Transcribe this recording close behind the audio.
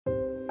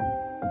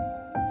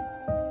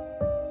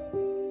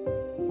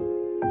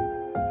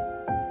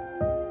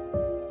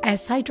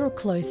As I draw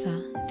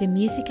closer, the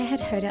music I had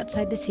heard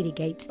outside the city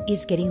gates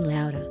is getting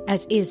louder,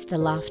 as is the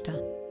laughter.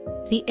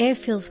 The air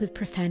fills with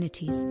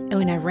profanities, and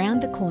when I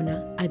round the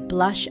corner, I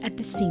blush at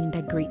the scene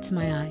that greets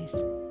my eyes.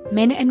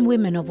 Men and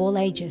women of all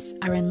ages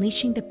are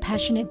unleashing the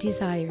passionate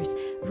desires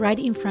right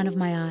in front of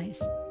my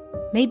eyes.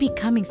 Maybe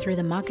coming through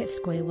the market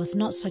square was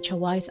not such a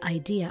wise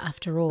idea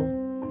after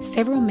all.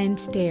 Several men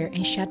stare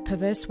and shout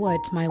perverse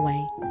words my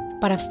way,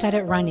 but I've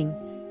started running.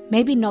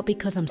 Maybe not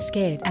because I'm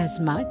scared as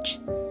much,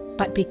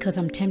 but because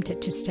I'm tempted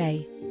to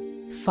stay.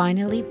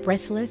 Finally,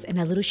 breathless and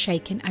a little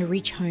shaken, I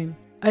reach home,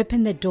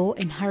 open the door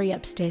and hurry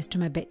upstairs to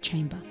my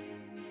bedchamber.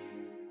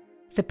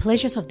 The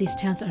pleasures of these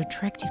towns are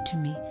attractive to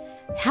me.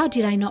 How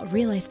did I not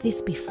realize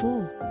this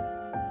before?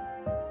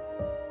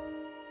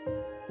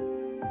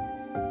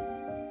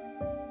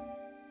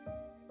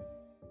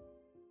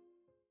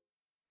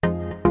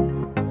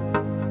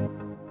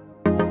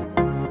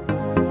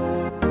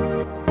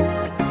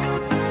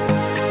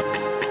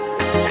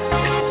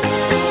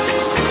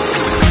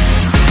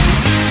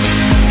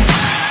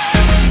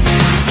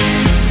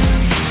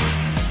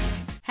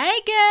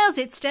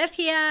 It's Steph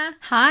here.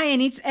 Hi,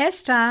 and it's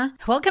Esther.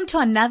 Welcome to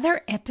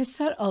another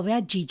episode of our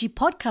Gigi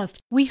podcast.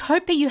 We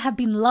hope that you have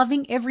been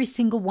loving every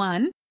single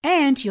one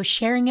and you're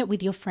sharing it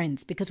with your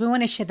friends because we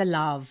want to share the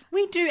love.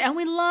 We do, and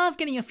we love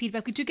getting your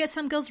feedback. We do get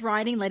some girls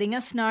writing, letting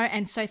us know,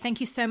 and so thank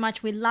you so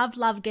much. We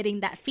love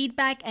getting that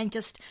feedback and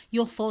just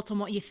your thoughts on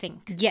what you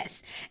think.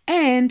 Yes,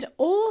 and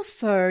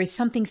also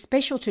something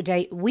special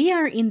today. We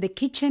are in the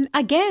kitchen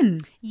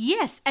again.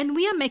 Yes, and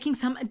we are making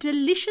some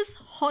delicious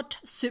hot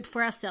soup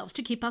for ourselves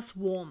to keep us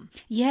warm.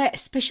 Yeah,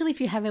 especially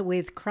if you have it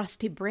with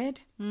crusty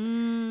bread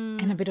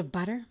and a bit of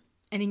butter.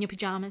 And in your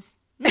pajamas.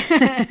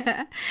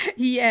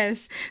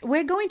 Yes,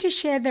 we're going to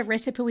share the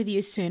recipe with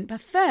you soon.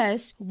 But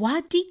first,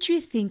 what did you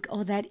think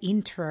of that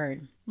intro?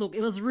 Look,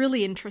 it was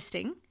really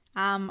interesting.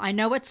 I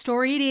know what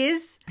story it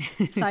is,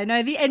 so I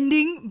know the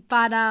ending.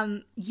 But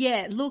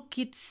yeah, look,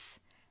 it's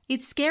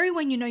scary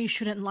when you know you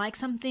shouldn't like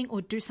something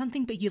or do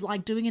something, but you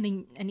like doing it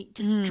and it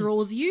just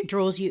draws you.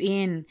 Draws you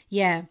in,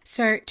 yeah.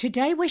 So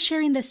today we're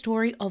sharing the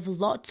story of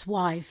Lot's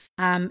wife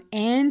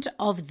and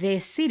of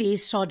their city,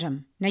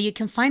 Sodom. Now, you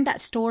can find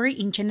that story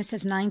in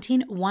Genesis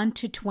 19, 1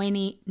 to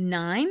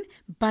 29,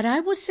 but I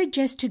would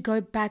suggest to go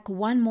back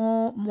one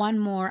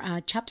more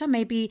chapter,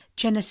 maybe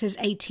Genesis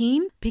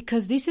 18,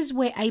 because this is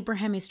where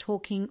Abraham is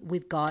talking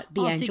with God,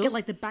 the angels. So you get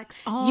like the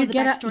backstory.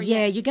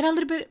 You get a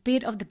little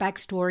bit of the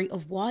backstory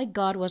of why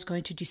God was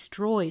going to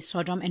destroy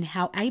Sodom and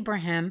how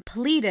Abraham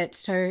pleaded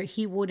so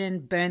he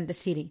wouldn't burn the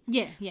city.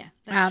 Yeah,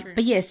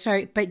 that's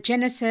true. But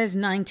Genesis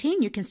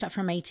 19, you can start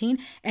from 18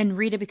 and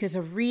read it because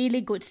it's a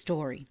really good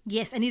story.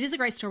 Yes, and it is a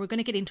great story. We're going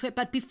to get into it.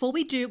 But before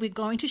we do, we're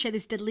going to share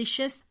this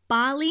delicious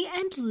barley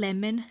and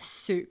lemon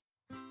soup.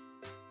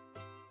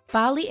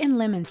 Barley and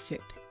lemon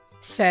soup.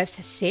 Serves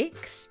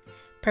 6.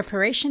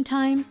 Preparation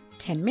time,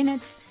 10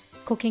 minutes.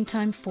 Cooking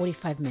time,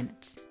 45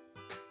 minutes.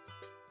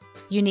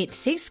 You need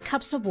 6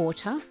 cups of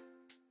water,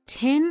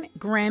 10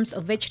 grams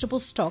of vegetable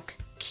stock,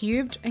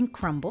 cubed and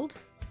crumbled,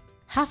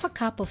 half a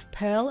cup of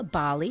pearl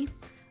barley,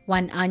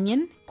 1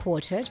 onion,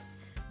 quartered,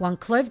 1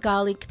 clove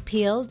garlic,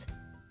 peeled,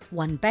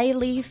 1 bay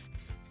leaf,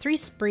 3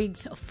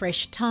 sprigs of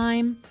fresh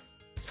thyme,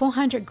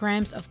 400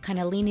 grams of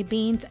cannellini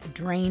beans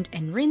drained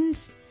and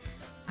rinsed,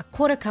 a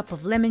quarter cup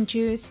of lemon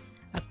juice,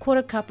 a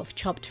quarter cup of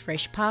chopped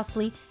fresh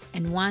parsley,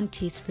 and 1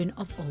 teaspoon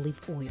of olive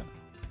oil.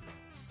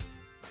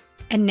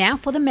 And now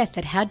for the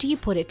method. How do you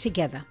put it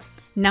together?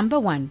 Number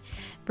 1,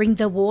 bring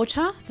the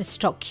water, the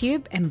stock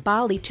cube, and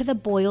barley to the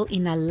boil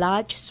in a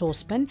large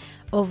saucepan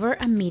over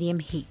a medium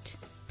heat.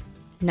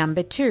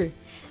 Number 2,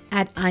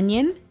 add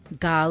onion,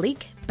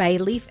 garlic, bay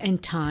leaf,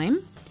 and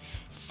thyme.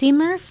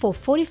 Simmer for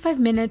 45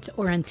 minutes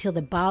or until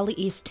the barley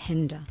is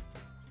tender.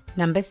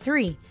 Number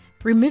 3,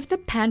 remove the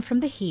pan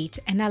from the heat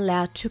and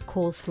allow to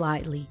cool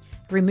slightly.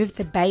 Remove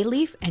the bay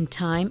leaf and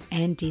thyme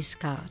and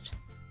discard.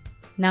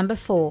 Number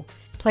 4,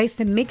 place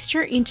the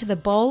mixture into the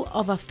bowl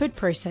of a food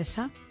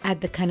processor,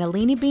 add the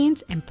cannellini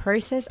beans and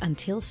process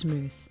until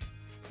smooth.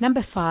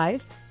 Number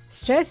 5,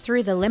 stir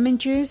through the lemon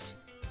juice.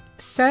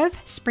 Serve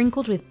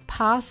sprinkled with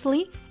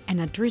parsley and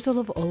a drizzle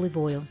of olive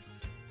oil.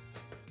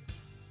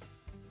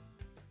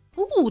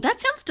 Ooh, that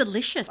sounds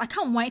delicious. I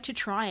can't wait to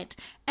try it.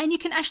 And you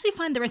can actually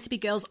find the recipe,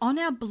 girls, on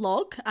our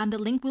blog. The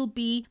link will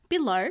be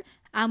below.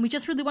 We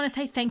just really want to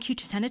say thank you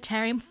to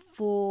Sanitarium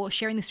for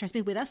sharing this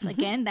recipe with us.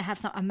 Again, they have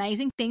some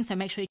amazing things, so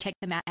make sure you check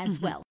them out as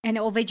well. And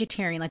all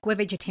vegetarian, like we're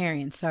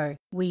vegetarian, so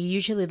we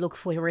usually look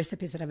for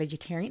recipes that are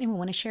vegetarian and we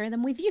want to share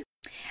them with you.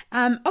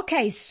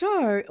 Okay,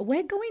 so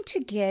we're going to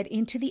get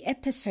into the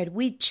episode,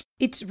 which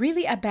it's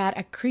really about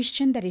a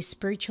Christian that is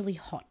spiritually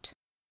hot.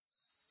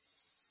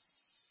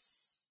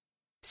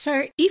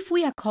 So if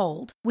we are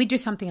cold, we do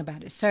something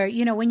about it. So,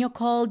 when you're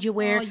cold, you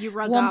wear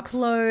warm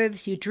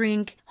clothes, you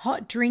drink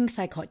hot drinks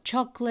like hot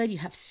chocolate, you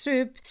have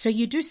soup. So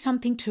you do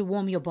something to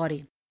warm your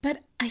body. But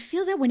I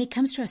feel that when it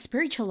comes to our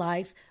spiritual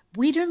life,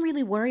 we don't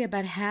really worry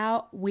about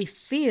how we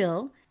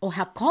feel or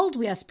how cold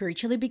we are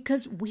spiritually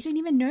because we don't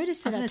even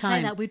notice at that time. I was going to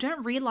say that. We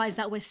don't realize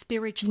that we're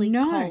spiritually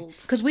cold. No,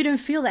 because we don't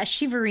feel that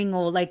shivering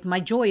or like my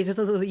joy is,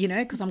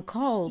 because I'm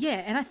cold.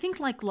 Yeah, and I think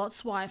like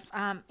Lot's wife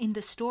in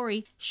the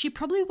story, she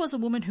probably was a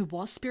woman who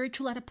was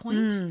spiritual at a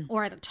point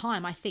or at a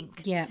time, I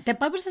think. Yeah, the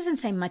Bible doesn't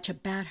say much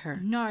about her.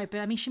 No,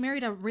 but I mean, she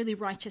married a really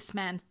righteous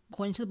man.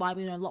 According to the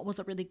Bible, Lot was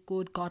a really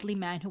good, godly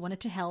man who wanted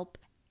to help.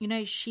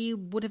 She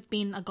would have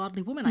been a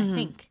godly woman, I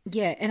think.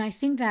 Yeah, and I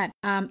think that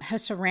her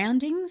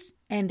surroundings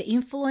and the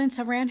influence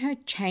around her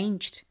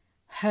changed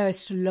her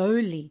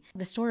slowly.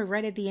 The story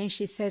right at the end,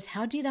 she says,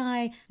 how did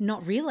I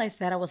not realize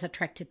that I was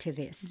attracted to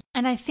this?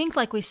 And I think,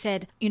 like we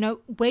said,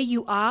 where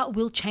you are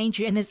will change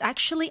you. And there's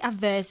actually a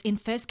verse in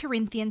 1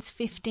 Corinthians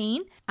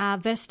 15,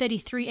 verse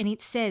 33, and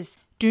it says,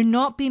 do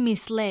not be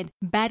misled.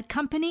 Bad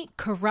company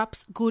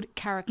corrupts good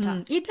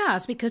character. It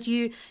does, because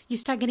you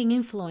start getting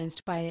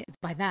influenced by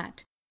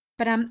that.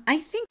 But I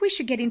think we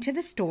should get into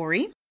the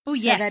story so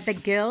that the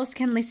girls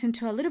can listen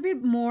to a little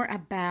bit more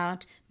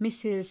about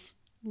Mrs.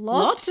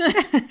 Lot.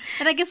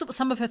 And I guess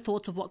some of her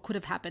thoughts of what could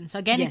have happened. So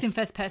again, It's in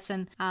first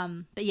person.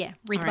 But yeah,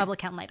 read the Bible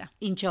account later.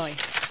 Enjoy.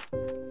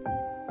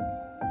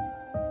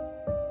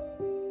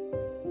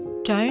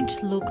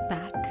 Don't look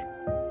back.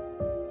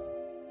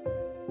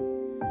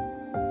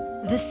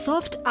 The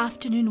soft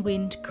afternoon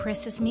wind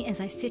caresses me as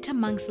I sit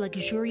amongst the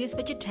luxurious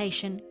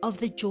vegetation of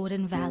the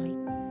Jordan Valley.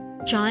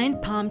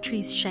 Giant palm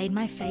trees shade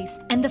my face,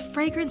 and the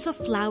fragrance of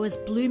flowers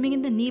blooming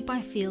in the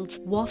nearby fields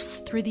wafts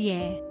through the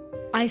air.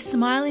 I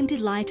smile in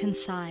delight and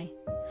sigh.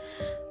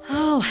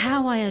 Oh,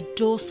 how I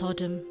adore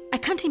Sodom. I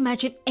can't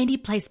imagine any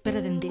place better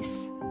than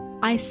this.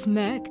 I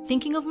smirk,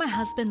 thinking of my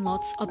husband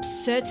Lot's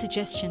absurd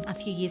suggestion a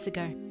few years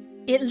ago.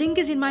 It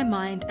lingers in my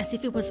mind as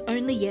if it was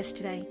only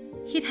yesterday.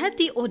 He'd had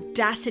the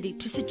audacity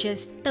to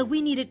suggest that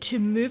we needed to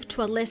move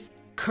to a less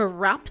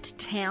corrupt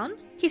town.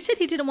 He said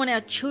he didn't want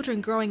our children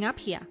growing up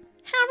here.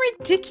 How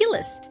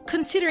ridiculous,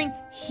 considering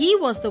he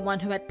was the one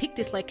who had picked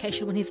this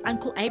location when his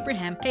uncle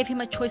Abraham gave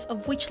him a choice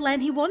of which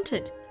land he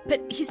wanted.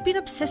 But he's been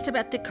obsessed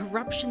about the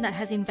corruption that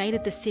has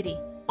invaded the city.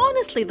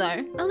 Honestly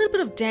though, a little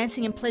bit of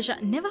dancing and pleasure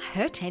never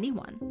hurt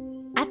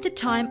anyone. At the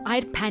time,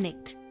 I'd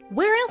panicked.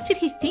 Where else did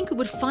he think we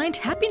would find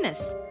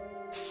happiness?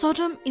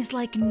 Sodom is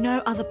like no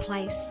other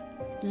place.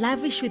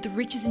 Lavish with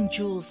riches and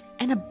jewels,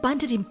 and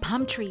abundant in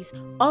palm trees,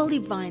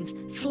 olive vines,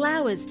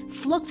 flowers,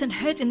 flocks and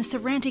herds in the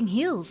surrounding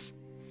hills.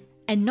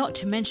 And not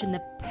to mention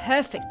the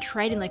perfect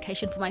trading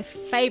location for my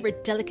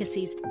favourite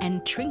delicacies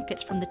and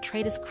trinkets from the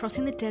traders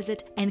crossing the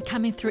desert and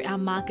coming through our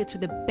markets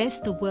with the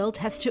best the world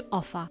has to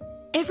offer.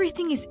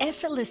 Everything is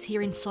effortless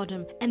here in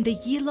Sodom, and the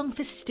year-long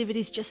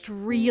festivities just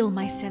reel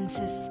my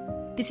senses.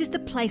 This is the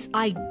place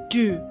I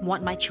do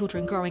want my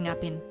children growing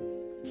up in.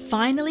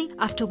 Finally,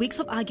 after weeks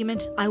of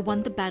argument, I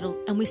won the battle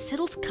and we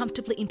settled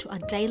comfortably into our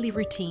daily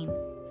routine.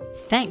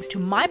 Thanks to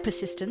my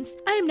persistence,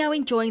 I am now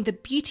enjoying the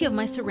beauty of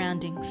my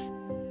surroundings.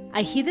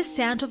 I hear the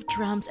sound of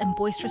drums and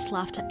boisterous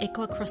laughter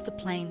echo across the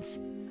plains.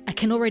 I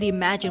can already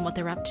imagine what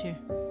they're up to.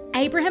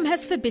 Abraham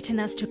has forbidden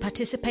us to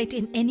participate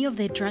in any of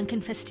their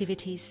drunken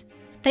festivities.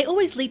 They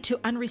always lead to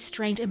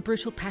unrestrained and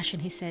brutal passion,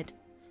 he said.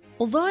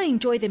 Although I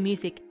enjoy the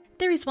music,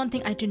 there is one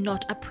thing I do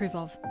not approve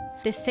of: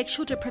 their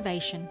sexual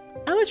deprivation.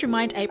 I always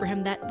remind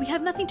Abraham that we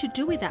have nothing to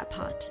do with that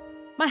part.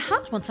 My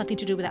heart wants nothing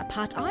to do with that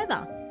part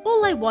either.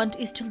 All I want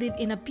is to live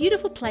in a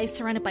beautiful place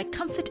surrounded by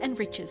comfort and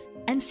riches,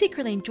 and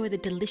secretly enjoy the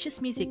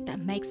delicious music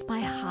that makes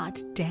my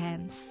heart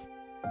dance.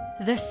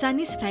 The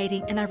sun is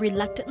fading and I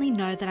reluctantly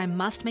know that I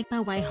must make my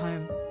way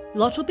home.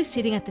 Lot will be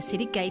sitting at the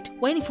city gate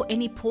waiting for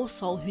any poor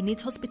soul who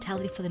needs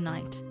hospitality for the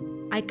night.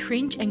 I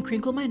cringe and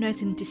crinkle my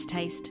nose in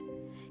distaste.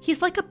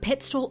 He's like a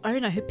pet stall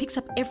owner who picks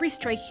up every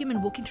stray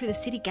human walking through the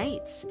city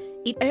gates.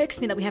 It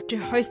irks me that we have to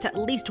host at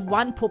least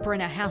one pauper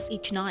in our house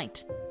each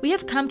night. We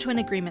have come to an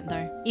agreement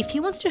though. If he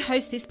wants to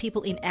host these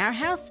people in our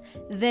house,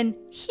 then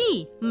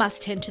he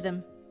must tend to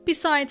them.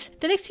 Besides,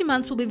 the next few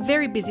months will be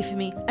very busy for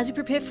me as we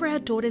prepare for our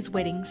daughter's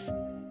weddings.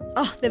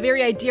 Oh, the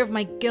very idea of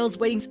my girls'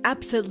 weddings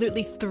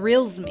absolutely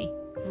thrills me.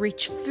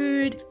 Rich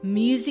food,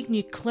 music,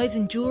 new clothes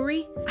and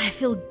jewellery. I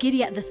feel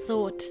giddy at the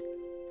thought.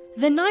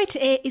 The night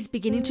air is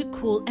beginning to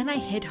cool and I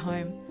head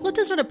home. Lot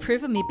does not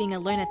approve of me being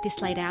alone at this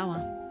late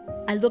hour.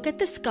 I look at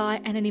the sky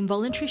and an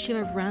involuntary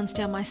shiver runs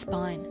down my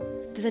spine.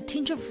 There's a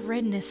tinge of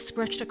redness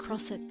scratched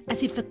across it,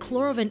 as if the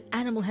claw of an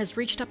animal has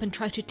reached up and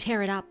tried to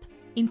tear it up.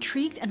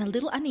 Intrigued and a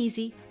little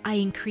uneasy, I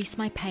increase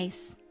my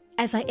pace.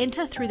 As I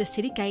enter through the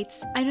city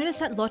gates, I notice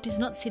that Lot is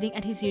not sitting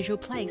at his usual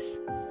place.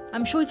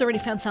 I'm sure he's already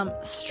found some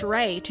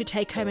stray to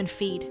take home and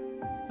feed.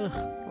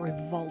 Ugh,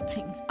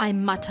 revolting. I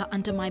mutter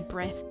under my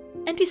breath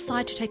and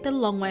decide to take the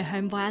long way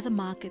home via the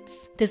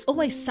markets. There's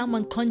always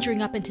someone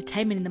conjuring up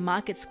entertainment in the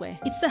market square.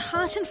 It's the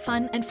heart and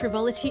fun and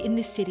frivolity in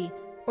this city,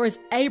 or as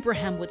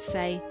Abraham would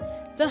say,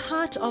 the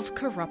heart of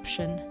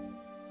corruption.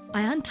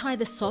 I untie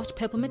the soft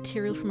purple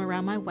material from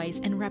around my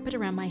waist and wrap it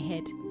around my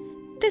head.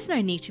 There's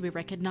no need to be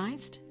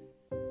recognised.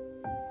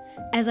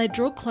 As I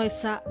draw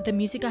closer, the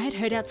music I had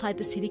heard outside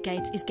the city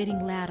gates is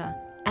getting louder,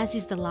 as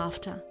is the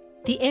laughter.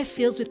 The air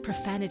fills with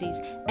profanities,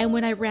 and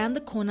when I round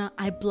the corner,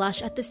 I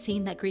blush at the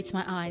scene that greets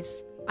my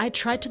eyes. I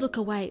try to look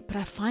away, but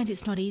I find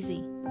it's not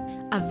easy.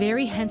 A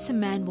very handsome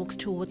man walks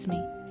towards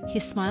me,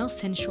 his smile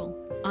sensual,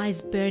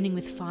 eyes burning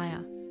with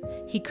fire.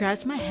 He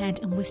grabs my hand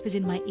and whispers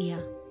in my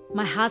ear.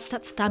 My heart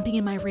starts thumping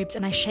in my ribs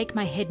and I shake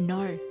my head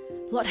no.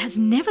 Lot has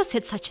never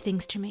said such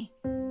things to me.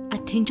 A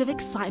tinge of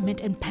excitement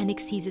and panic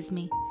seizes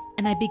me,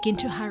 and I begin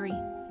to hurry.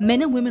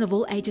 Men and women of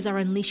all ages are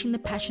unleashing the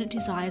passionate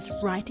desires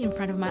right in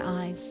front of my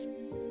eyes.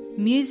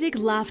 Music,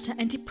 laughter,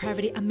 and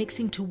depravity are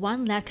mixing to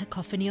one loud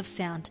cacophony of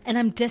sound, and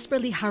I'm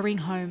desperately hurrying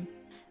home.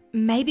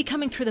 Maybe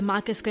coming through the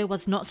market square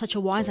was not such a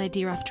wise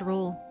idea after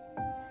all.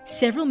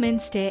 Several men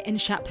stare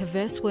and shout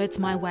perverse words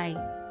my way.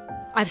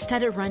 I've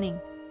started running.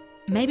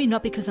 Maybe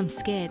not because I'm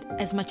scared,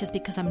 as much as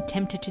because I'm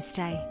tempted to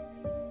stay.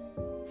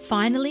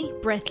 Finally,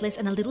 breathless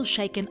and a little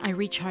shaken, I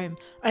reach home,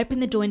 open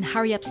the door and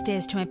hurry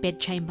upstairs to my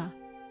bedchamber.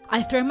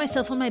 I throw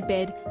myself on my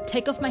bed,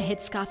 take off my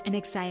headscarf and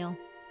exhale.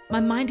 My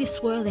mind is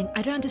swirling.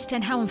 I don't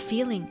understand how I'm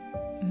feeling.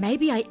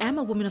 Maybe I am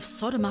a woman of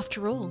Sodom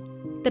after all.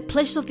 The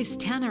pleasures of this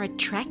town are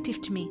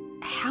attractive to me.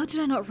 How did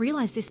I not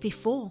realize this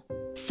before?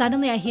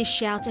 Suddenly I hear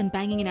shouts and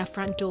banging in our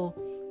front door.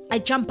 I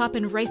jump up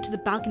and race to the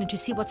balcony to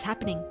see what's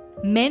happening.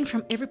 Men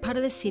from every part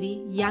of the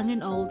city, young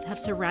and old, have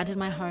surrounded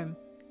my home.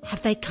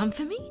 Have they come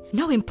for me?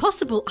 No,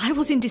 impossible. I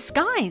was in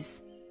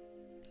disguise.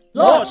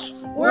 Lot,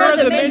 where are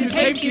the men who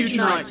came to you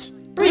tonight?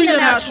 Bring them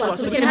out to us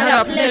so we can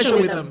have our pleasure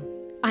with them.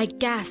 I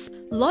gasp.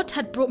 Lot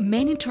had brought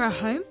men into our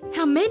home?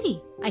 How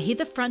many? I hear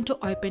the front door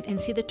open and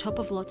see the top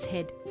of Lot's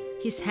head,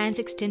 his hands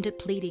extended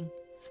pleading.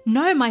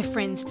 No, my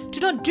friends, do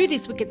not do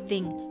this wicked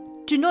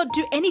thing. Do not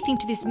do anything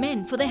to these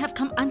men, for they have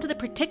come under the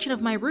protection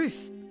of my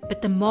roof.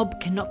 But the mob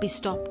cannot be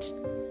stopped.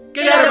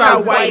 Get out of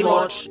our way,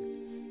 Lot!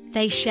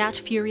 They shout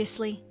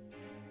furiously.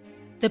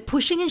 The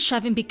pushing and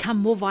shoving become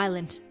more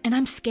violent, and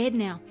I'm scared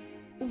now.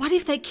 What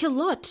if they kill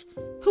Lot?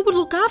 Who would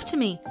look after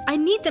me? I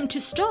need them to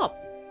stop.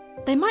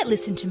 They might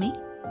listen to me.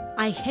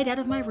 I head out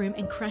of my room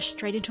and crash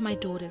straight into my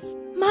daughters.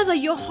 Mother,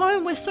 you're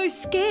home. We're so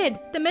scared.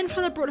 The men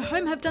father brought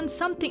home have done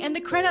something and the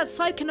crowd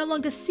outside can no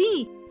longer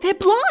see. They're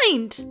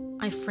blind.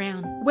 I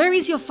frown. Where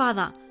is your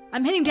father?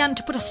 I'm heading down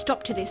to put a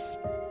stop to this.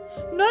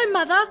 No,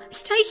 Mother.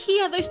 Stay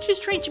here. Those two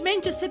strange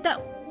men just said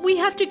that we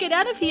have to get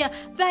out of here.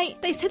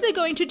 They said they're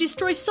going to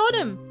destroy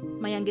Sodom.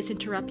 My youngest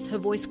interrupts, her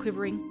voice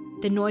quivering.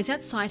 The noise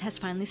outside has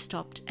finally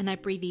stopped and I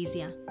breathe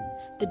easier.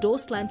 The door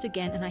slams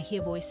again and I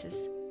hear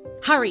voices.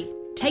 Hurry!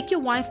 Take your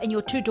wife and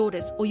your two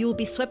daughters, or you will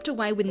be swept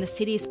away when the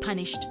city is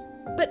punished.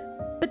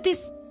 But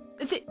this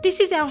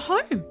is our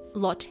home.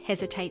 Lot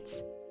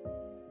hesitates.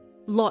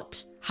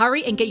 Lot,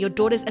 hurry and get your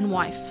daughters and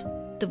wife.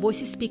 The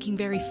voice is speaking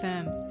very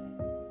firm.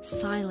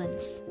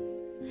 Silence.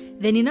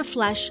 Then in a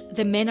flash,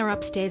 the men are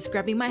upstairs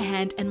grabbing my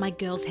hand and my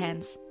girls'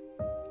 hands.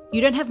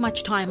 You don't have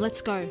much time,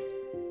 let's go.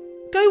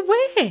 Go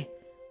where?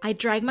 I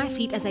drag my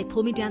feet as they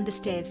pull me down the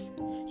stairs.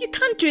 You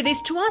can't do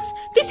this to us.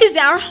 This is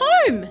our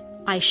home,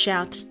 I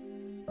shout.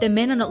 The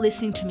men are not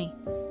listening to me.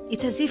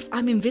 It's as if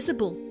I'm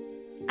invisible.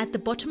 At the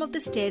bottom of the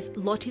stairs,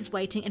 Lot is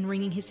waiting and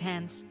wringing his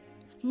hands.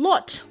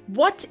 Lot,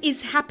 what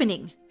is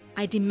happening?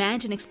 I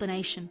demand an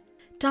explanation.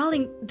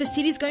 Darling, the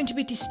city's going to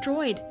be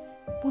destroyed.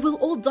 We will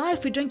all die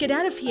if we don't get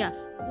out of here.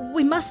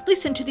 We must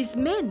listen to these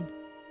men.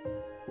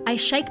 I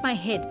shake my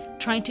head,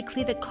 trying to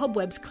clear the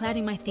cobwebs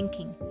clouding my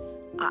thinking.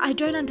 I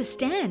don't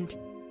understand.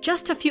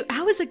 Just a few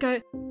hours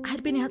ago, I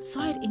had been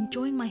outside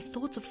enjoying my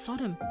thoughts of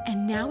Sodom,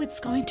 and now it's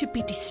going to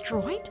be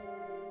destroyed?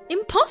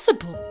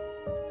 Impossible!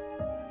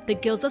 The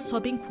girls are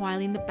sobbing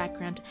quietly in the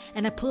background,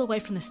 and I pull away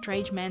from the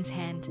strange man's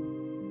hand.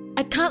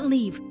 I can't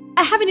leave.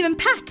 I haven't even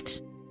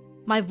packed.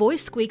 My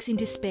voice squeaks in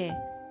despair.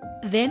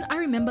 Then I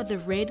remember the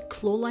red,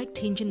 claw-like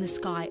tinge in the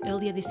sky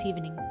earlier this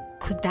evening.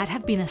 Could that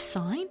have been a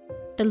sign?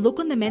 The look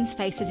on the men's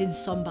faces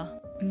is somber.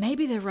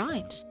 Maybe they're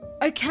right.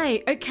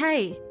 Okay.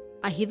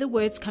 I hear the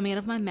words coming out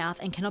of my mouth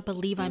and cannot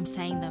believe I'm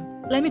saying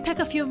them. Let me pack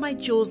a few of my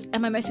jewels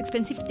and my most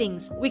expensive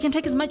things. We can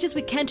take as much as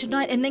we can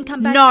tonight and then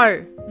come back.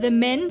 No! The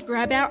men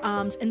grab our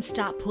arms and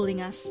start pulling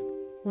us.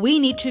 We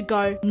need to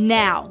go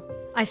now.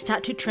 I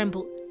start to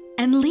tremble.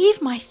 And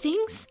leave my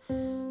things?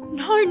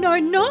 No.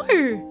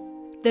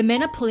 The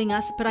men are pulling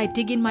us, but I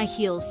dig in my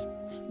heels.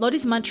 Lot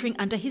is muttering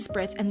under his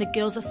breath and the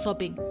girls are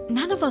sobbing.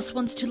 None of us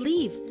wants to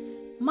leave.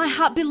 My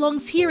heart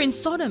belongs here in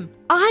Sodom.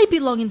 I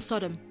belong in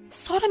Sodom.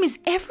 Sodom is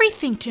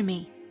everything to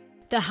me.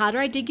 The harder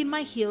I dig in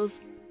my heels,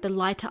 the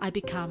lighter I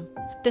become.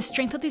 The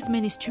strength of these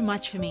men is too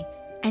much for me,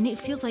 and it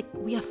feels like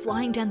we are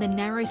flying down the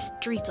narrow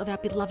streets of our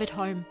beloved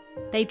home.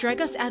 They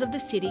drag us out of the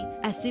city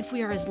as if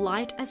we are as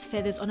light as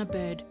feathers on a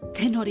bird.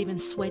 They're not even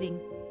sweating.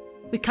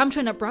 We come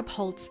to an abrupt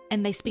halt,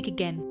 and they speak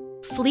again.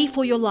 Flee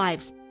for your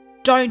lives.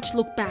 Don't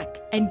look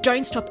back, and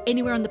don't stop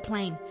anywhere on the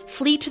plain.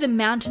 Flee to the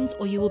mountains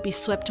or you will be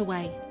swept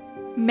away.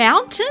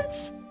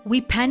 Mountains?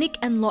 We panic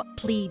and Lot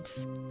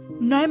pleads.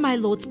 No, my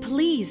lords,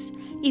 please.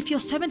 If your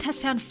servant has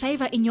found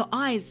favor in your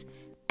eyes,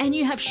 and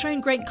you have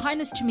shown great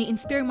kindness to me in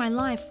sparing my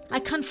life, I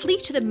can't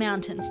flee to the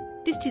mountains.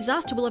 This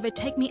disaster will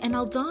overtake me and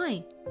I'll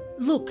die.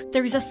 Look,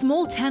 there is a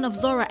small town of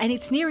Zora and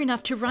it's near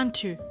enough to run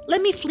to.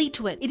 Let me flee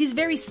to it. It is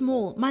very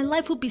small. My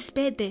life will be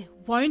spared there,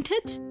 won't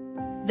it?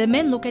 The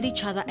men look at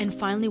each other and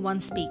finally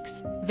one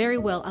speaks. Very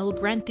well, I will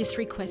grant this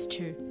request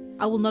too.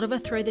 I will not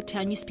overthrow the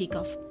town you speak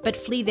of, but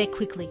flee there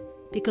quickly,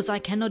 because I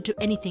cannot do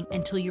anything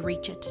until you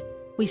reach it.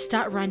 We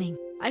start running.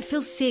 I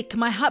feel sick.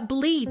 My heart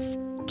bleeds.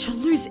 To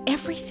lose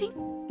everything?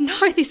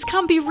 No, this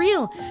can't be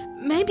real.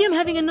 Maybe I'm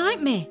having a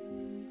nightmare.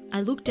 I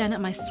look down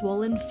at my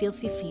swollen,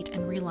 filthy feet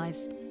and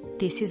realize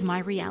this is my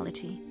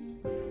reality.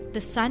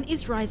 The sun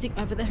is rising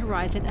over the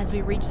horizon as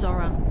we reach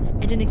Zora,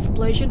 and an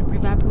explosion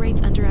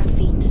reverberates under our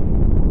feet.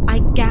 I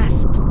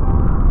gasp,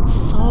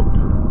 sob.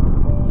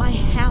 My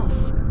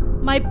house,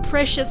 my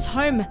precious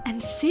home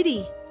and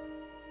city,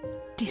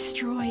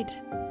 destroyed.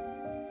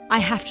 I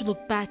have to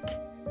look back.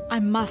 I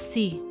must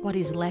see what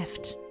is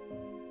left.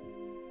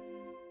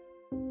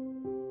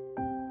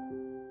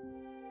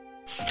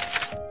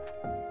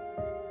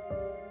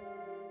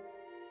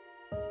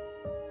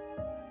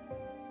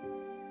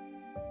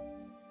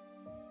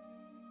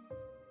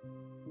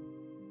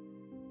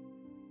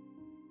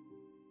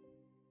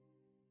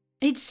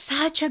 It's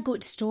such a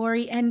good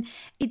story, and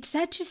it's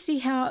sad to see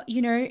how,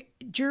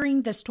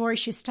 during the story,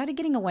 she started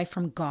getting away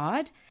from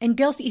God. And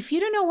girls, if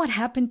you don't know what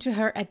happened to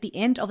her at the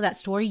end of that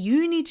story,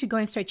 you need to go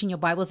and search in your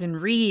Bibles and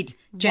read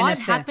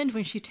Genesis. What happened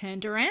when she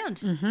turned around?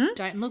 Mm-hmm.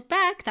 Don't look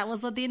back. That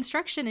was what the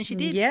instruction, and she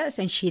did. Yes,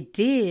 and she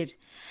did.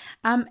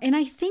 And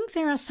I think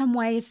there are some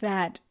ways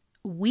that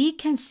we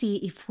can see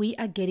if we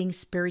are getting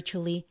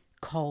spiritually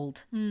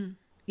cold.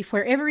 If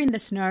we're ever in the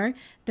snow,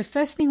 the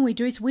first thing we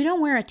do is we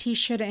don't wear a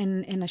t-shirt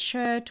and a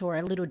shirt or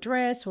a little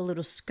dress or a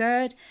little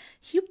skirt.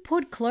 You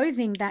put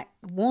clothing that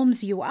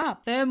warms you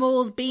up.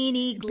 Thermals,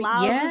 beanie,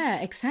 gloves.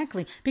 Yeah,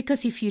 exactly.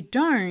 Because if you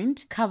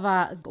don't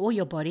cover all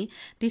your body,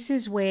 this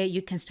is where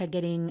you can start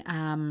getting...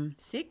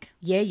 sick?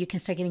 Yeah, you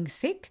can start getting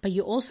sick. But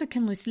you also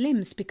can lose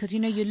limbs because,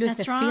 you lose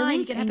the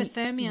feelings. You get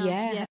hypothermia.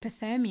 Yeah,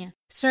 hypothermia.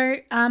 So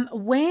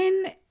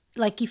when...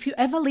 if you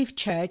ever leave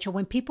church or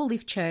when people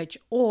leave church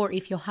or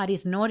if your heart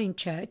is not in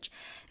church,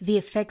 the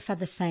effects are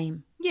the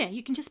same. Yeah,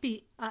 you can just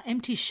be an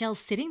empty shell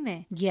sitting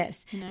there.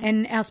 Yes.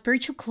 And our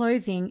spiritual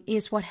clothing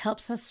is what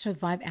helps us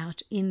survive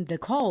out in the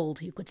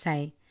cold, you could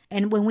say.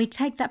 And when we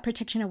take that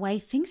protection away,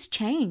 things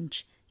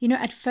change.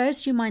 At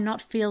first you might not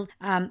feel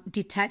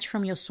detached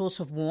from your source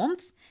of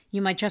warmth.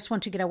 You might just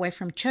want to get away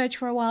from church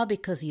for a while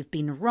because you've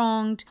been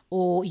wronged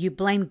or you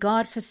blame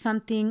God for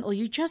something or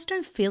you just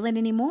don't feel it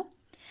anymore.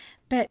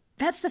 But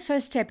that's the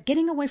first step.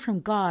 Getting away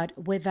from God,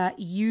 whether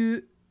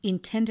you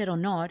intend it or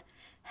not,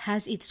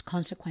 has its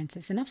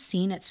consequences. And I've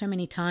seen it so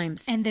many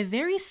times. And they're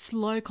very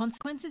slow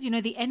consequences.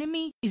 The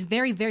enemy is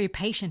very, very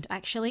patient,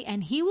 actually,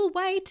 and he will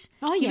wait.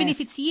 Oh, yes. Even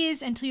if it's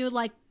years until you're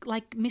like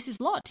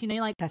Mrs. Lot,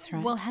 That's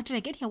right. Well, how did I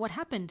get here? What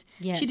happened?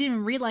 Yes. She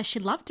didn't realize she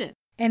loved it.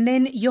 And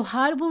then your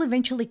heart will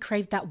eventually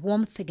crave that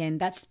warmth again,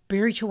 that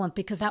spiritual warmth,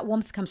 because that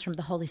warmth comes from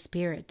the Holy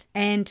Spirit.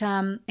 And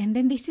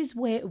then this is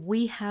where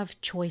we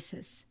have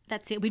choices.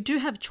 That's it. We do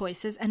have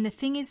choices. And the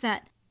thing is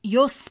that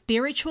your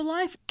spiritual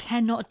life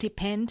cannot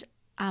depend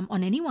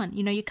on anyone.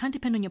 You can't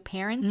depend on your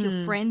parents,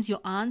 your friends, your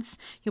aunts,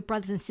 your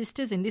brothers and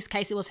sisters. In this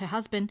case, it was her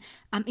husband.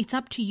 It's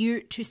up to you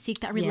to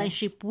seek that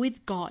relationship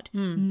with God.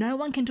 No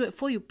one can do it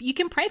for you. You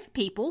can pray for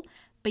people,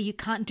 but you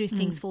can't do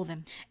things for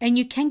them. And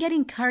you can get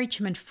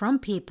encouragement from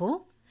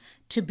people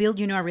to build,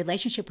 a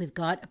relationship with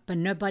God, but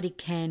nobody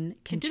can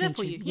do that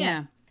for you.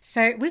 Yeah.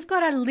 So we've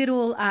got a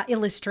little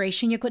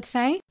illustration, you could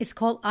say. It's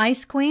called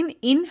Ice Queen,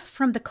 In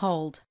From the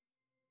Cold.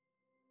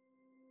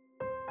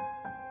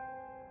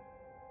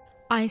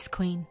 Ice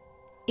Queen,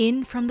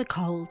 in from the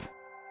cold.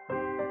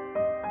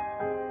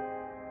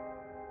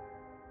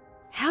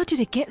 How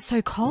did it get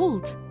so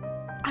cold?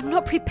 I'm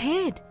not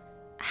prepared.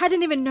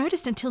 Hadn't even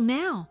noticed until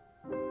now.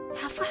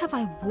 How far have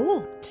I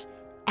walked?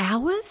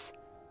 Hours?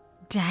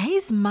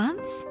 Days?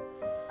 Months?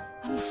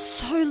 I'm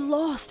so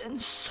lost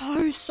and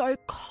so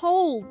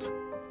cold.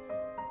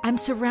 I'm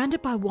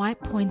surrounded by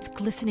white points,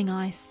 glistening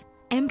ice.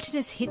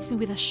 Emptiness hits me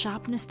with a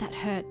sharpness that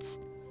hurts.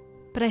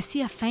 But I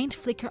see a faint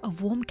flicker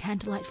of warm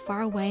candlelight far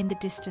away in the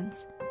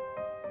distance.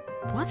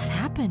 What's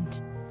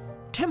happened?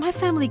 Don't my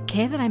family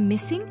care that I'm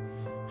missing?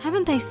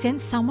 Haven't they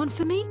sent someone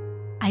for me?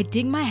 I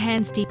dig my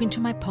hands deep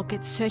into my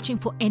pockets, searching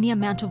for any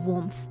amount of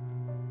warmth.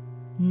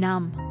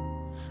 Numb.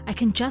 I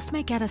can just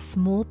make out a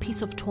small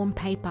piece of torn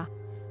paper,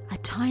 a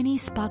tiny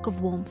spark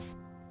of warmth.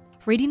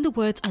 Reading the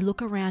words, I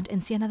look around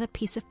and see another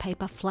piece of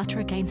paper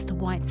flutter against the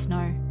white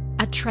snow.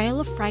 A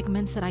trail of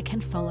fragments that I can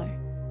follow,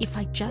 if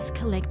I just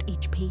collect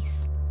each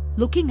piece.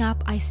 Looking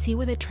up, I see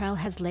where the trail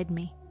has led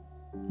me.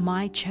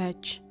 My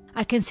church.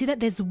 I can see that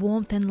there's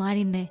warmth and light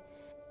in there.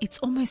 It's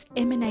almost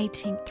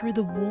emanating through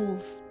the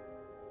walls.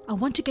 I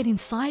want to get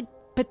inside,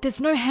 but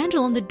there's no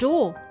handle on the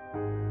door.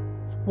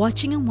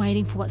 Watching and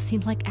waiting for what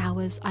seems like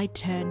hours, I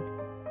turn.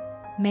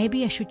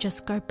 Maybe I should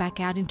just go back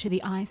out into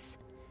the ice.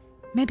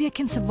 Maybe I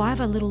can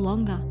survive a little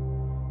longer.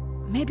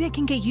 Maybe I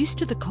can get used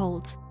to the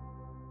cold.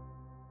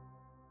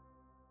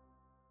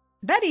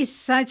 That is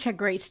such a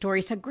great story.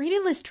 It's a great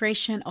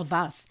illustration of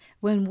us.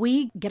 When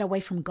we get away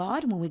from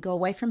God, when we go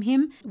away from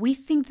Him, we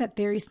think that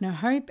there is no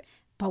hope.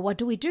 But what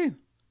do?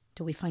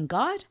 Do we find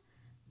God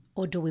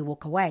or do we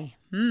walk away?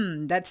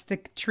 That's the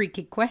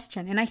tricky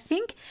question. And I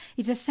think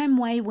it's the same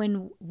way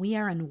when we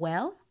are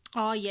unwell.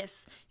 Oh,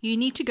 yes. You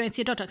need to go and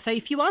see a doctor. So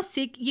if you are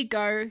sick, you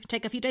go,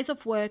 take a few days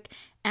off work,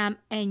 and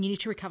you need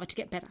to recover to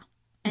get better.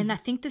 And I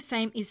think the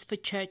same is for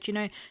church. You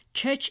know,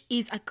 church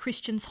is a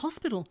Christian's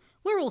hospital.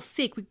 We're all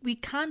sick. We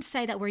can't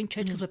say that we're in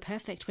church because we're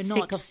perfect. We're not.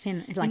 Sick of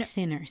sin, like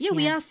sinners. Yeah,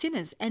 we are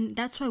sinners. And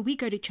that's why we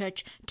go to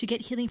church, to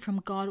get healing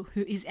from God,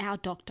 who is our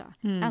doctor,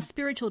 our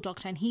spiritual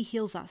doctor, and He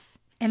heals us.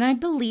 And I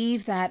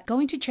believe that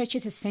going to church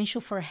is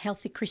essential for a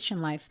healthy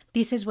Christian life.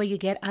 This is where you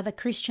get other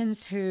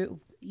Christians who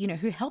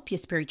help you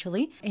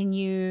spiritually, and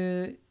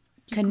you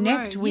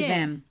connect with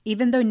them.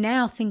 Even though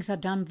now things are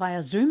done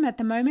via Zoom at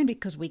the moment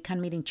because we can't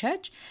meet in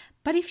church.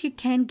 But if you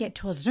can get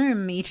to a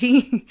Zoom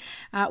meeting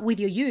with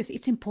your youth,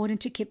 it's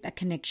important to keep that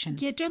connection.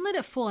 Yeah, don't let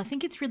it fall. I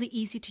think it's really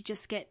easy to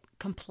just get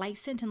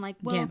complacent and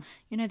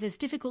there's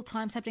difficult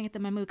times happening at the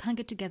moment. We can't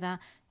get together.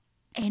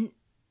 And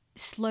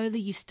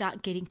slowly you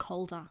start getting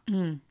colder.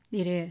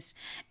 It is.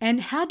 And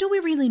how do we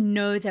really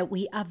know that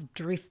we are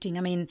drifting?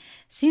 I mean,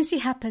 since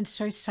it happens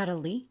so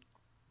subtly,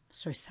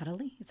 is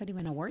that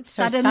even a word?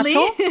 Suddenly.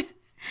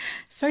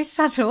 So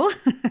subtle.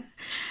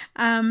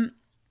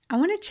 I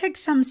want to check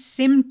some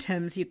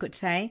symptoms, you could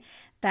say,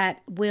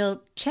 that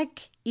will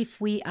check if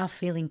we are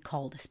feeling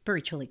cold,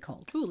 spiritually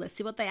cold. Ooh, let's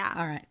see what they are.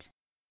 All right.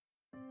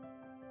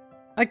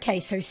 Okay,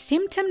 so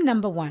symptom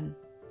number 1.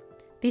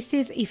 This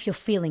is if you're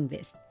feeling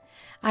this.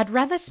 I'd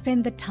rather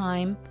spend the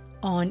time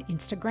on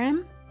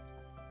Instagram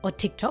or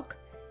TikTok,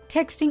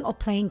 texting or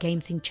playing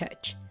games in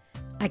church.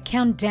 I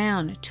count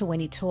down to when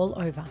it's all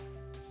over.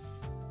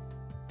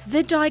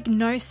 The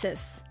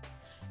diagnosis.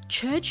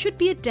 Church should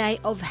be a day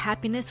of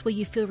happiness where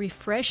you feel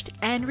refreshed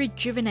and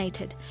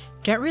rejuvenated.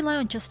 Don't rely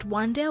on just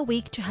one day a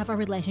week to have a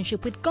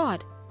relationship with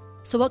God.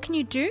 So what can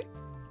you do?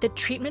 The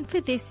treatment for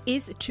this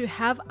is to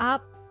have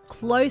a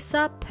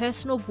closer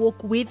personal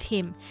walk with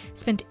Him.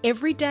 Spend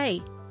every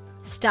day,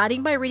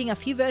 starting by reading a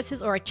few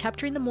verses or a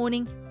chapter in the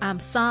morning.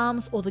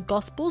 Psalms or the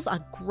Gospels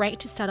are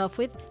great to start off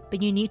with,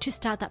 but you need to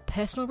start that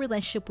personal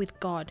relationship with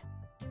God.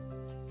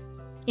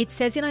 It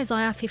says in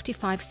Isaiah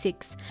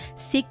 55:6,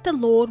 "Seek the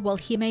Lord while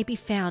He may be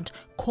found.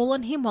 Call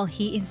on Him while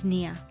He is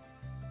near."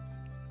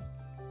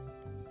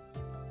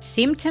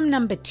 Symptom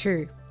number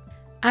 2.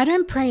 I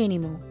don't pray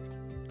anymore.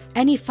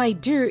 And if I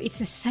do, it's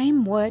the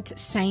same words,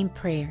 same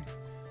prayer.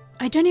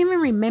 I don't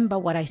even remember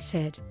what I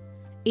said.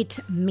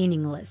 It's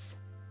meaningless.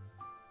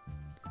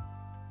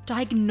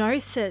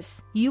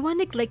 Diagnosis. You are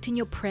neglecting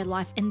your prayer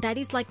life, and that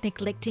is like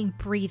neglecting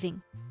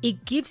breathing.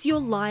 It gives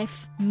your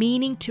life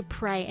meaning to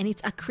pray, and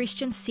it's a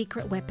Christian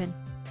secret weapon.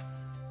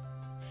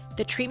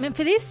 The treatment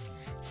for this?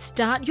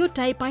 Start your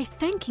day by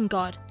thanking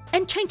God.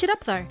 And change it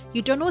up though.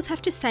 You don't always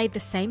have to say the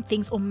same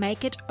things or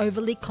make it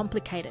overly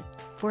complicated.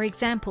 For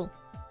example,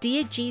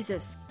 "Dear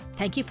Jesus,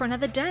 thank you for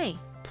another day.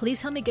 Please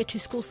help me get to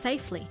school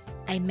safely.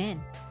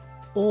 Amen."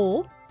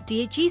 Or,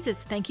 "Dear Jesus,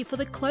 thank you for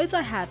the clothes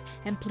I have,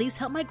 and please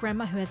help my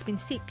grandma who has been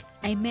sick.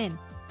 Amen."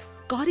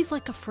 God is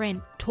like a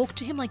friend. Talk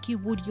to Him like you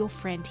would your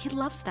friend. He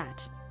loves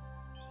that.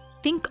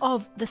 Think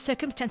of the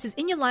circumstances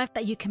in your life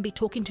that you can be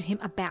talking to Him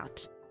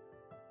about.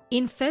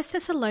 In 1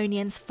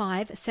 Thessalonians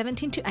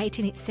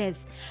 5:17-18 it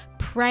says,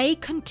 "Pray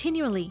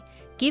continually,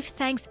 give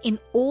thanks in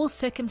all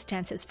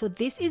circumstances, for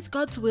this is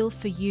God's will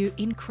for you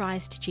in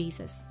Christ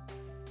Jesus."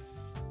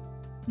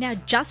 Now,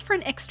 just for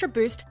an extra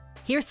boost,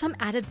 here are some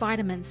added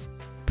vitamins.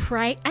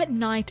 Pray at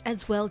night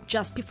as well,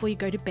 just before you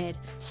go to bed.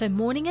 So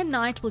morning and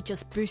night will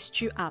just boost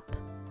you up.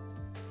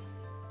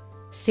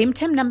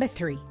 Symptom number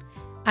 3.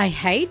 I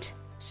hate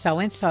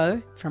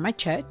so-and-so from my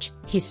church.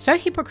 He's so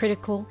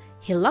hypocritical.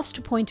 He loves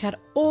to point out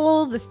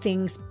all the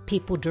things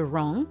people do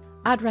wrong.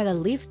 I'd rather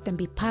live than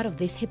be part of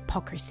this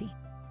hypocrisy.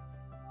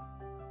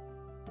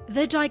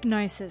 The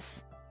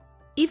diagnosis.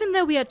 Even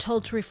though we are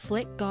told to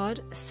reflect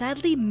God,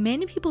 sadly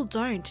many people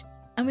don't,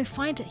 and we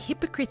find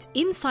hypocrites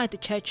inside the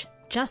church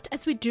just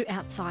as we do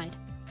outside.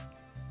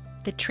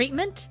 The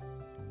treatment?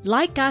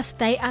 Like us,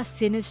 they are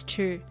sinners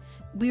too.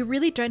 We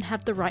really don't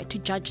have the right to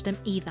judge them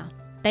either.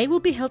 They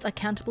will be held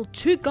accountable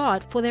to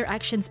God for their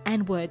actions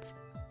and words.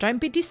 Don't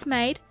be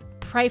dismayed.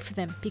 Pray for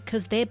them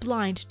because they're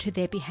blind to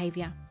their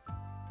behavior.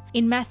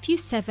 In Matthew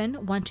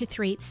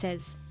 7:1-3 it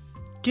says,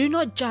 "Do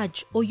not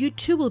judge, or you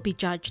too will be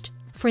judged.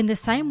 For in the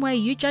same way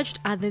you judged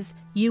others,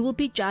 you will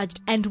be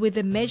judged, and with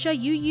the measure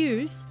you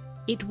use,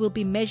 it will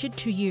be measured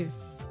to you.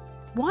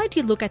 Why do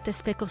you look at the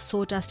speck of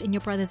sawdust in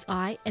your brother's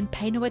eye and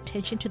pay no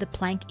attention to the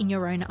plank in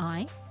your own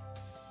eye?"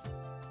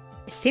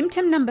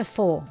 Symptom number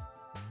 4.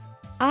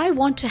 I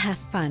want to have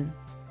fun.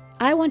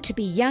 I want to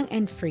be young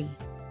and free.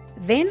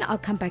 Then I'll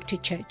come back to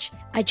church.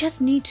 I just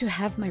need to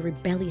have my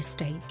rebellious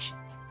stage.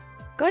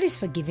 God is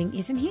forgiving,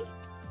 isn't He?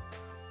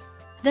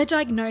 The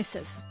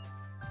diagnosis.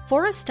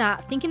 For a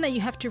start, thinking that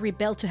you have to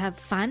rebel to have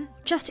fun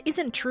just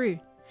isn't true.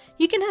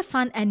 You can have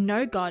fun and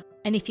know God,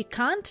 and if you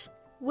can't,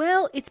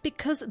 Well, it's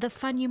because the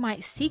fun you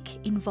might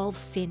seek involves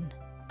sin.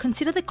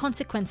 Consider the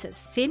consequences.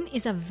 Sin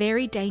is a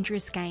very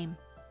dangerous game.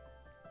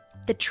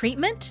 The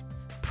treatment?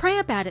 Pray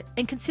about it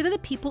and consider the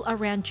people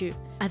around you.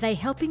 Are they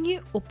helping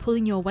you or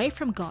pulling you away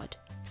from God?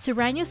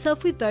 Surround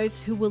yourself with those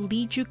who will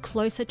lead you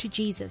closer to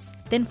Jesus.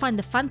 Then find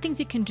the fun things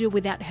you can do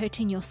without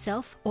hurting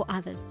yourself or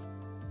others.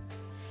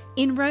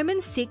 In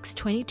Romans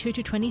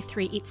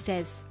 6:22-23 it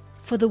says,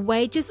 "For the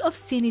wages of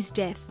sin is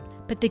death,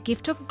 but the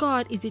gift of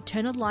God is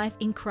eternal life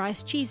in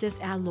Christ Jesus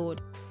our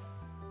Lord."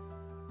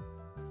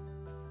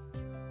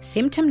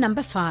 Symptom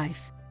number 5.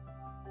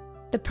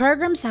 The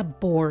programs are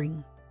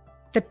boring.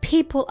 The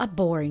people are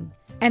boring.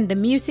 And the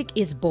music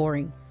is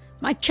boring.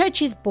 My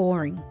church is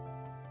boring.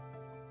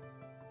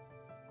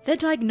 The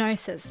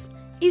diagnosis.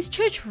 Is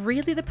church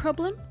really the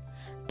problem?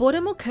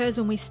 Boredom occurs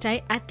when we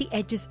stay at the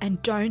edges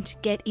and don't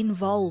get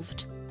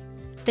involved.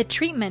 The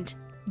treatment.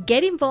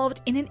 Get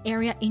involved in an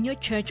area in your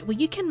church where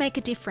you can make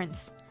a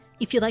difference.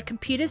 If you like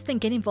computers, then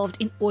get involved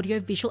in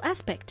audio-visual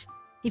aspect.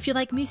 If you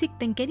like music,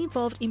 then get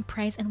involved in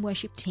praise and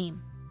worship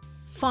team.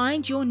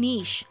 Find your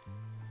niche.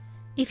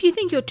 If you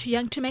think you're too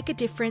young to make a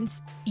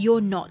difference,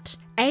 you're not.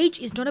 Age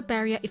is not a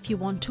barrier if you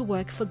want to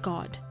work for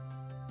God.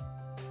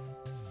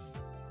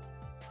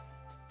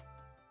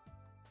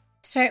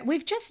 So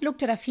we've just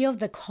looked at a few of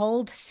the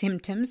cold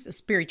symptoms,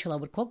 spiritual I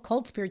would call,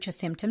 cold spiritual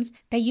symptoms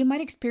that you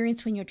might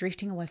experience when you're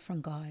drifting away from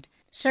God.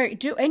 So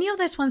do any of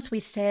those ones we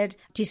said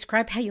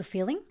describe how you're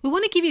feeling? We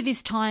want to give you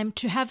this time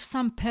to have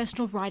some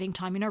personal writing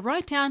time.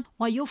 Write down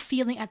what you're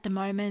feeling at the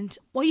moment,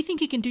 what you think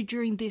you can do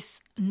during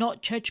this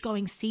not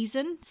church-going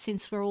season,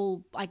 since we're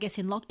all, I guess,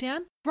 in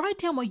lockdown. Write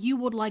down what you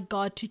would like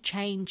God to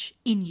change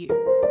in you.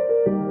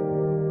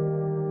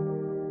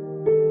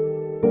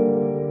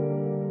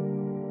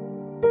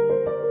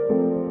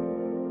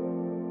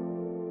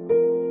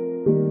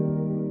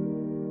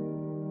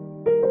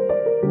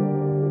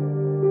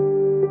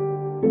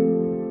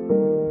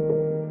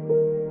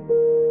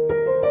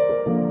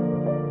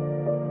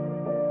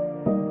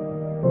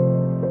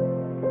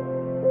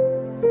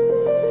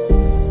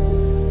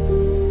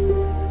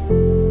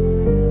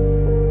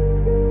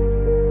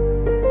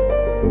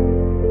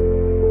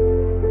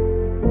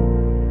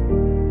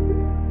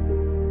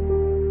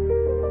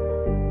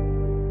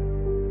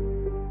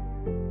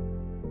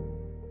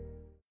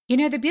 You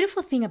know, the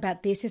beautiful thing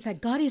about this is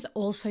that God is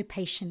also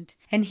patient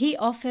and He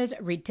offers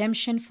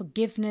redemption,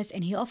 forgiveness,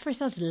 and He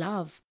offers us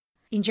love.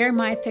 In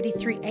Jeremiah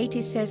 33:8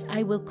 it says,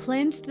 "I will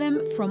cleanse them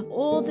from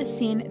all the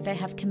sin they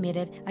have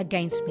committed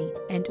against me,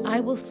 and I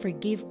will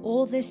forgive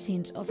all their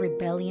sins of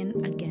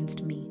rebellion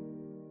against me."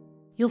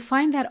 You'll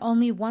find that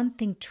only one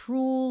thing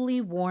truly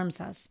warms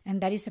us,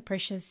 and that is the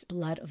precious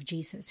blood of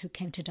Jesus who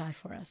came to die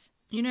for us.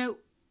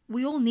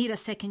 We all need a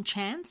second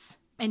chance.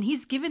 And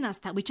He's given us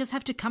that. We just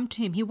have to come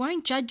to Him. He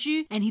won't judge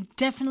you, and He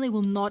definitely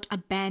will not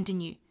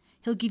abandon you.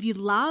 He'll give you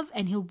love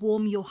and He'll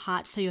warm your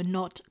heart so you're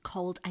not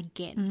cold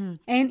again.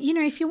 And,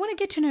 if you want to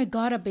get to know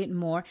God a bit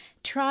more,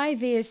 try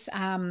this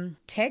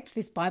text,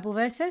 these Bible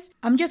verses.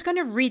 I'm just going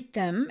to read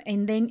them,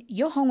 and then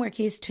your homework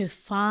is to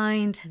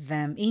find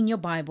them in your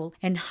Bible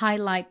and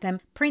highlight them,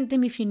 print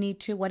them if you need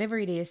to, whatever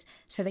it is,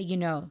 so that you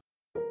know.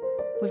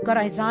 We've got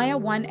Isaiah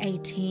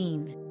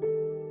 1:18.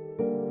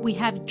 We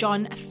have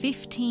John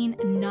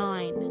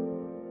 15:9.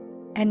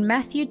 And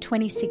Matthew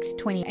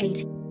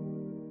 26:28.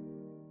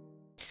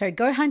 So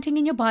go hunting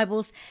in your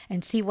Bibles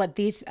and see what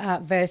these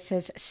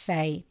verses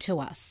say to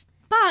us.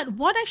 But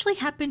what actually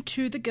happened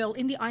to the girl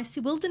in the icy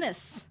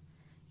wilderness?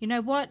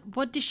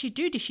 What did she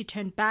do? Did she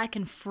turn back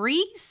and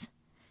freeze?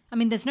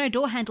 There's no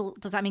door handle.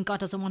 Does that mean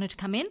God doesn't want her to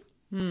come in?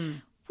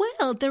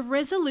 Well, the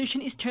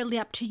resolution is totally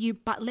up to you,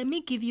 but let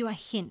me give you a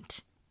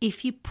hint.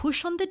 If you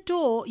push on the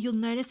door, you'll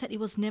notice that it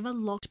was never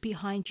locked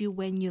behind you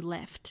when you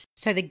left.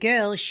 So the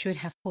girl should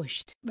have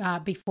pushed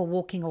before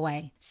walking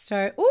away.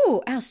 So,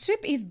 our soup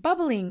is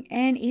bubbling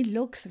and it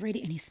looks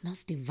ready and it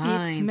smells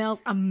divine. It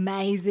smells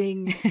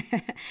amazing.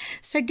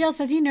 So girls,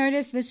 as you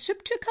notice, the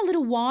soup took a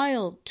little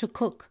while to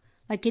cook.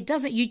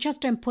 You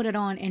just don't put it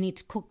on and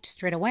it's cooked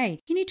straight away.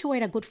 You need to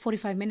wait a good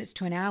 45 minutes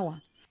to an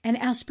hour. And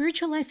our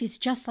spiritual life is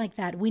just like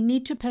that. We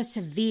need to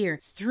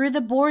persevere through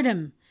the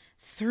boredom.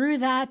 Through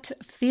that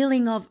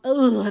feeling of, I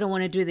don't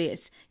want to do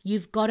this.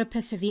 You've got to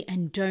persevere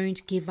and don't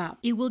give up.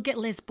 It will get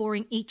less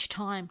boring each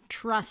time.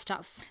 Trust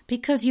us.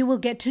 Because you will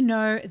get to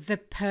know the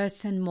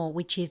person more,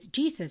 which is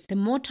Jesus. The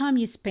more time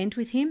you spend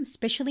with Him,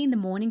 especially in the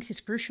mornings, it's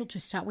crucial to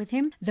start with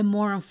Him, the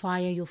more on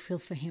fire you'll feel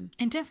for Him.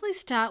 And definitely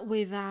start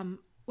with,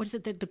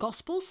 the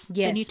Gospels?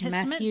 Yes, the New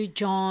Testament? Matthew,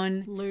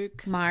 John,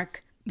 Luke,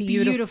 Mark.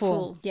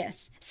 Beautiful.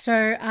 Yes.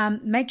 So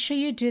make sure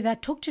you do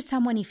that. Talk to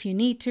someone if you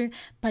need to,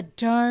 but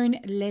don't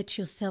let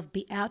yourself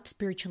be out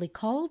spiritually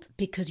cold,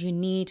 because you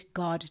need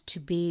God to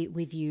be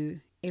with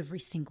you every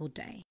single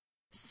day.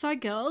 So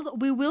girls,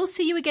 we will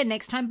see you again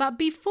next time, but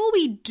before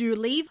we do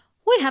leave,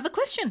 we have a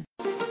question.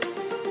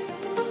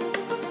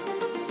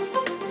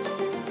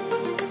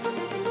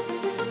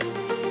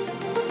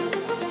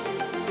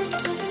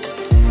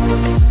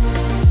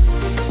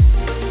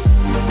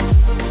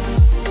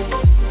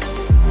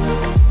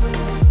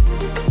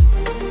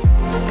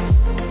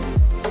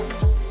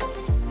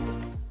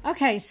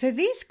 Okay, so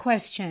this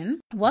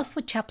question was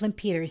for Chaplain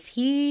Peters.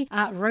 He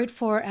wrote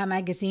for a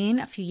magazine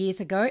a few years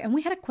ago, and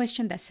we had a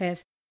question that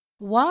says,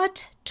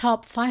 what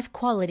top 5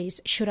 qualities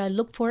should I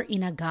look for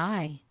in a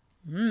guy?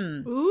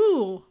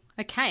 Ooh,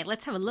 okay,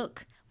 let's have a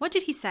look. What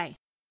did he say?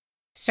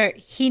 So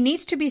he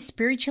needs to be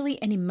spiritually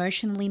and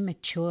emotionally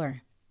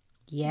mature.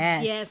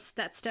 Yes. Yes,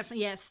 that's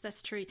definitely, yes,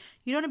 that's true.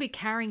 You don't want to be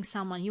carrying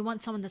someone. You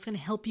want someone that's going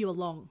to help you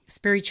along.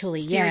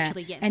 Spiritually,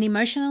 Spiritually, yes. And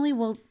emotionally,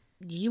 well,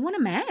 you want a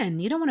man.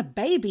 You don't want a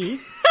baby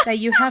that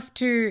you have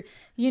to,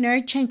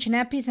 change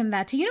nappies and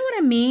that. You know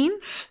what I mean?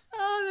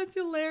 Oh, that's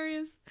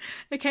hilarious.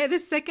 Okay, the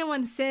second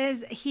one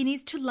says he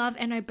needs to love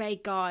and obey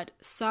God.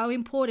 So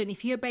important. If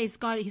he obeys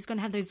God, he's going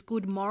to have those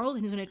good morals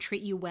and he's going to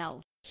treat you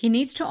well. He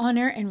needs to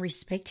honor and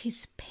respect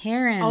his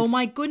parents. Oh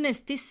my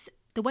goodness,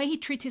 the way he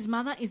treats his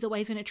mother is the way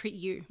he's going to treat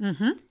you.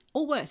 Mm-hmm.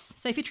 Or worse.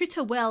 So if he treats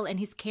her well and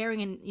he's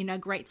caring and,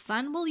 great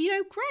son, well,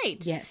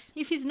 great. Yes.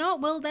 If he's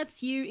not, well,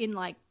 that's you in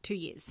 2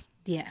 years.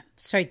 Yeah,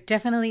 so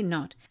definitely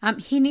not.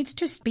 He needs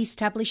to be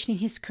established in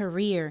his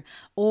career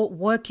or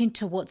working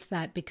towards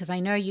that, because I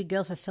know you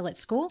girls are still at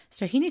school.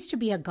 So he needs to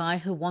be a guy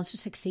who wants to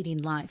succeed in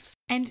life.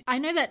 And I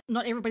know that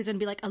not everybody's going to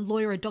be like a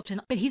lawyer or a doctor,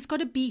 but he's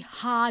got to be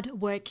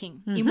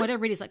hardworking in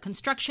whatever it is, like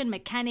construction,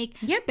 mechanic,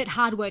 but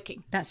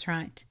hardworking. That's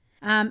right.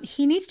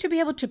 He needs to be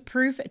able to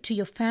prove to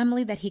your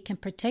family that he can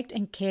protect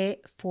and care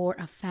for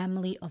a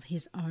family of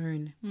his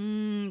own.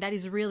 That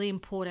is really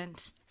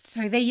important.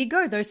 So there you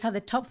go. Those are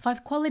the top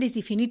 5 qualities.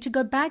 If you need to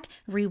go back,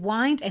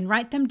 rewind and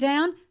write them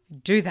down,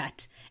 do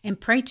that. And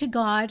pray to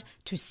God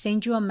to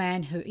send you a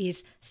man who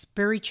is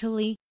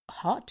spiritually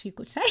hot, you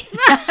could say.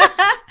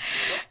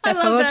 That's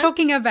what we're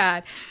talking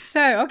about.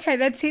 So, okay,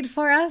 that's it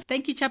for us.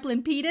 Thank you,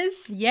 Chaplain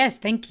Peters. Yes,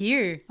 thank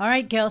you. All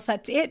right, girls,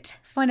 that's it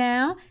for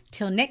now.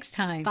 Till next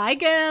time. Bye,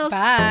 girls.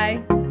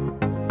 Bye.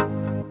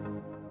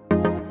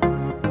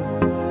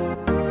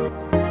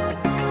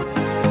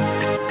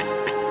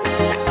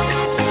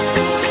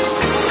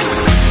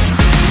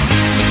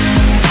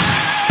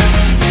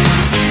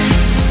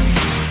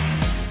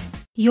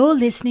 You're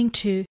listening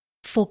to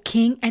For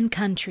King and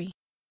Country.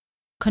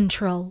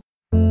 Control.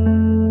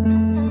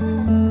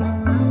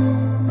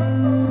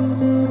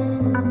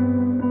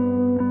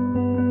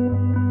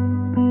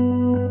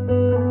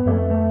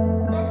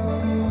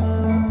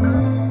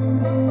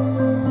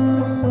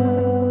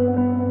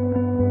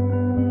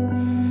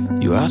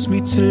 You asked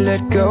me to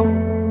let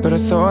go, but I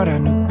thought I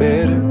knew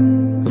better.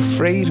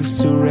 Afraid of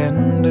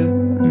surrender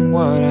and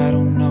what I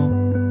don't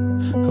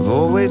know. I've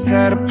always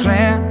had a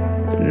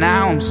plan, but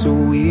now I'm so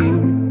weary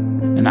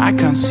and I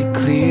can't see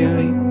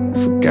clearly.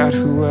 Forgot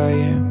who I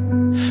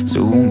am.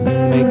 So won't you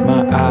make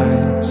my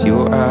eyes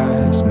your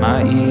eyes,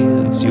 my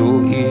ears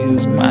your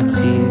ears, my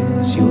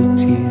tears your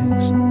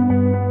tears?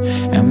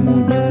 And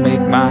won't you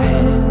make my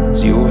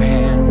hands your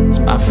hands,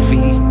 my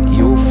feet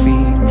your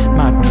feet,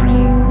 my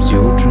dreams